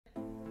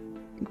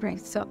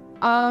Great. So,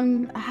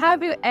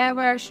 have you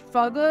ever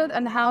struggled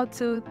on how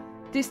to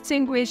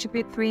distinguish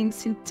between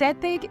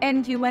synthetic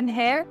and human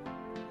hair?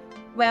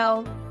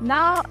 Well,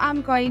 now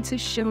I'm going to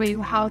show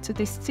you how to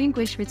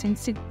distinguish between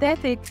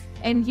synthetic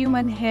and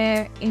human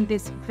hair in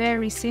these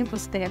very simple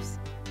steps.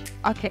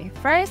 Okay,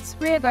 first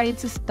we're going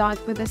to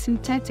start with the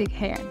synthetic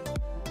hair.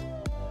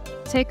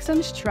 Take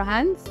some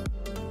strands.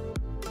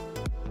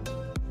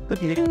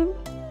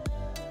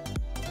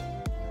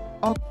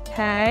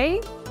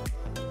 Okay.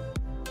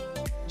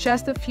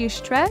 Just a few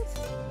strands.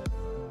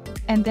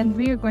 And then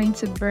we're going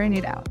to burn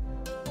it out.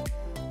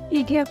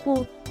 Be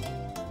careful.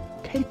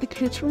 Take the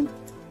kitchen.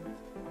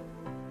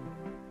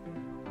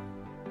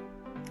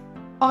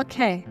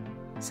 Okay,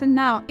 so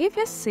now if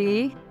you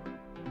see,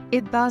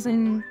 it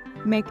doesn't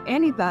make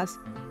any dust.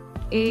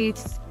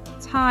 It's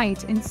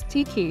tight and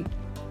sticky.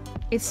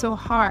 It's so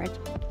hard.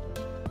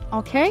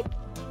 Okay,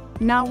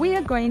 now we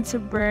are going to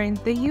burn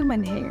the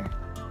human hair.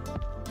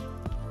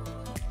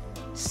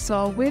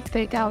 So we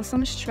take out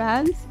some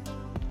strands,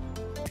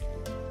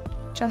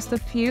 just a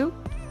few.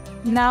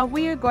 Now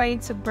we are going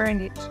to burn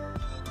it.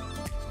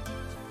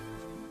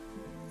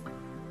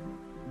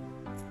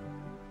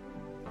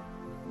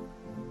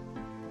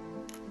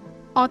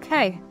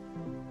 Okay,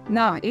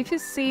 now if you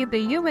see the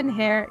human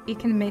hair, it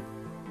can make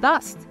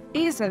dust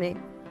easily,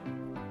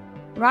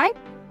 right?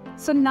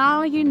 So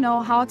now you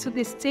know how to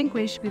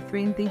distinguish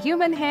between the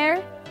human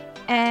hair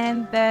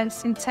and the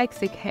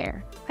synthetic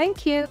hair.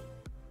 Thank you.